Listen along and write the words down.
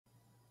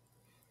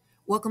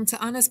Welcome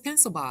to Anna's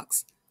Pencil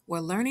Box,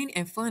 where learning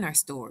and fun are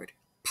stored.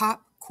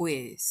 Pop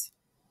quiz.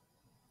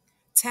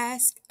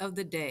 Task of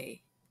the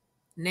day.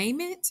 Name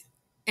it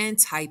and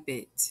type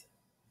it.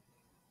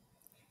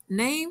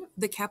 Name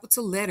the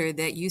capital letter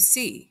that you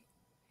see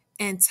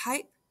and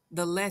type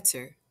the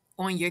letter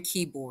on your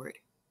keyboard.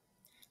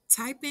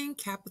 Type in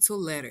capital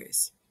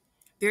letters.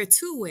 There are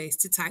two ways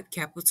to type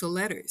capital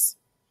letters.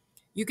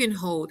 You can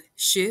hold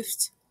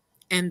Shift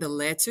and the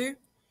letter,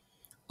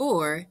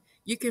 or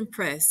you can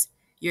press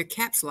your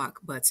caps lock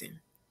button.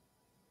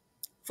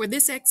 For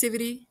this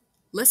activity,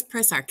 let's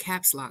press our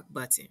caps lock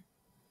button.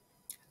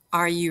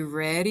 Are you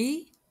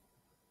ready?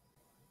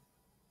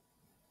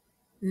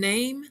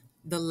 Name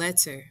the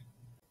letter.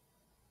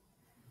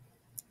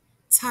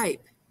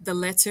 Type the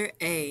letter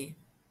A.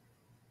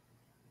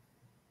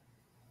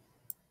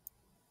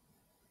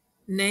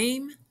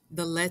 Name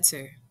the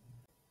letter.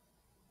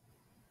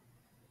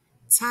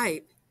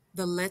 Type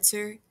the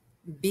letter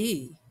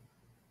B.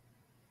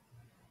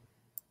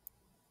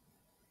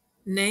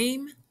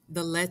 Name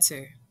the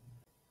letter.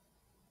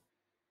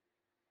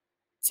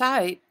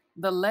 Type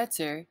the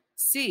letter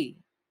C.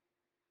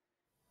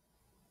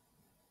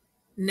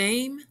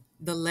 Name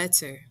the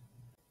letter.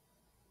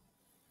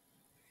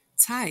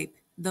 Type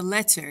the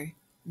letter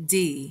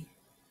D.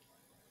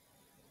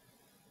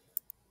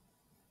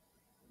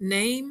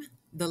 Name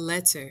the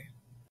letter.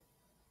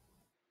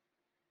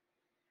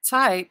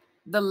 Type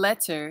the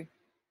letter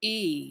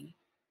E.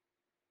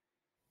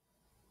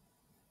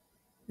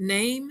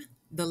 Name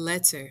the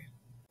letter.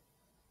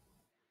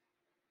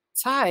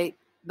 Type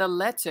the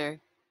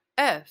letter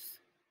F.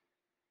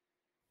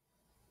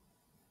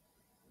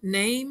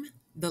 Name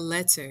the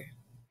letter.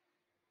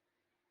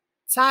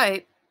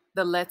 Type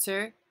the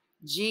letter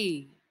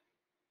G.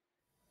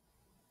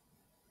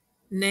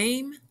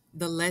 Name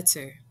the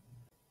letter.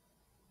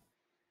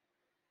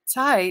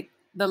 Type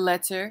the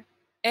letter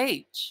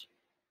H.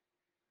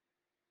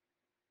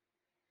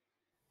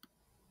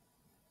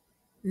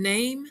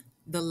 Name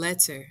the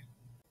letter.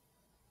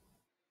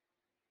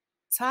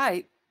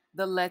 Type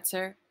the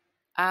letter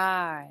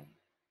I.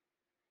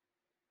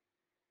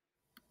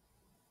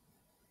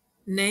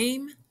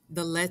 Name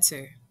the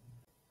letter.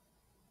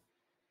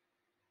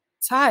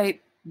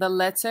 Type the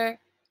letter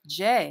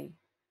J.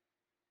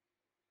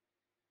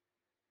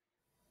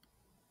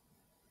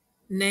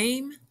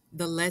 Name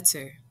the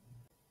letter.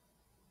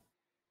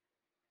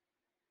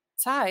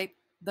 Type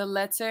the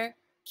letter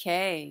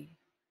K.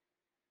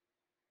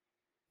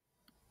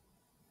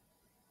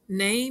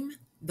 Name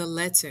the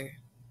letter.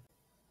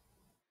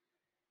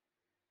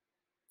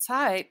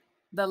 Type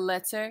the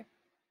letter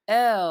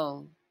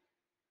L.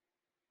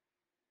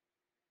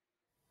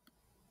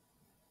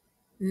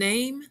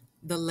 Name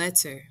the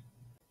letter.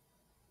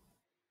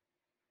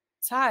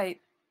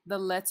 Type the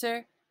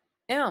letter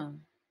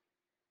M.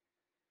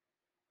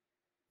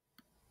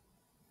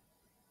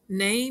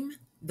 Name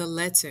the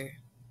letter.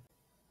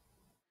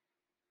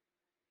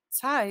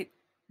 Type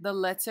the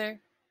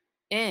letter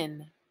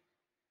N.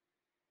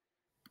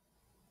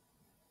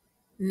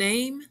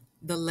 Name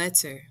the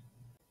letter.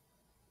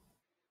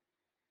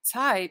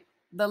 Type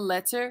the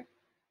letter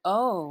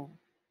O.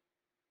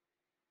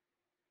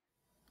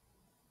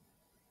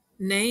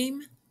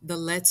 Name the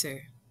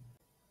letter.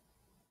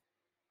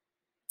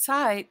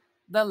 Type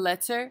the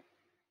letter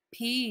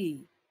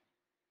P.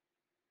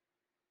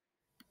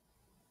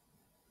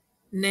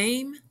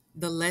 Name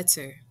the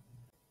letter.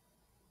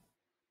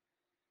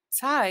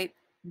 Type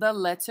the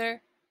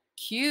letter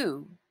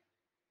Q.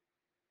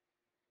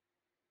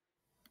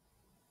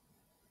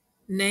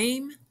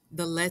 Name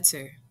the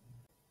letter.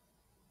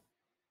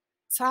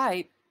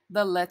 Type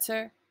the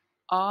letter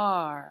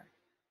R.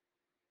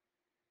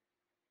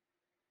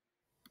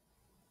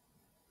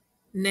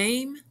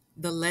 Name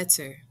the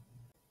letter.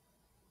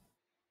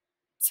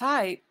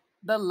 Type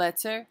the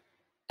letter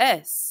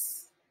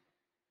S.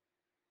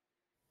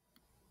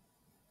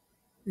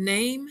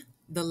 Name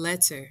the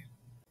letter.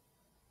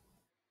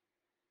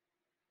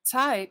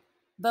 Type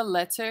the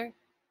letter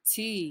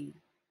T.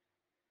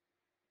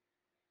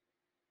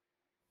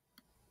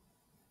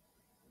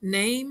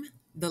 Name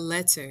the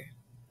letter.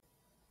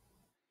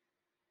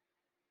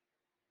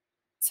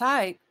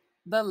 Type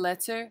the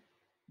letter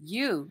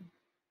U.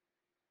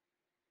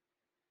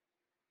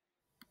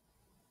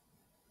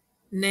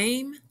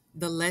 Name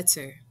the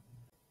letter.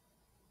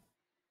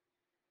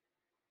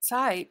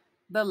 Type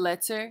the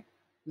letter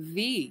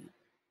V.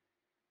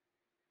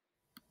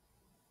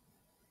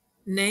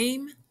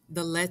 Name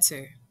the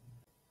letter.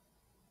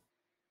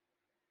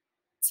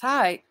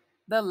 Type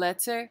the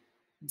letter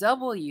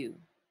W.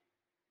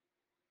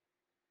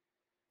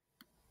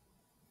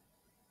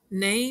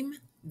 Name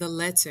the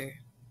letter.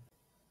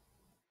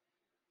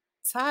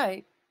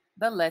 Type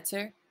the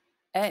letter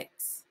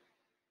X.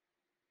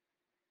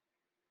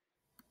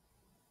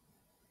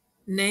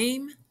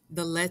 Name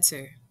the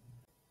letter.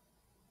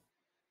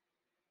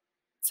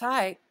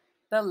 Type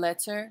the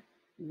letter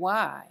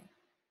Y.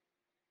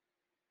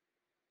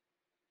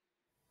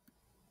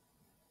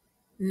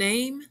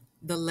 Name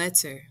the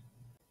letter.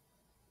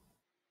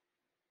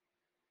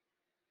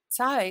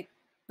 Type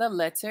the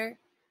letter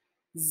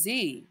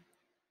Z.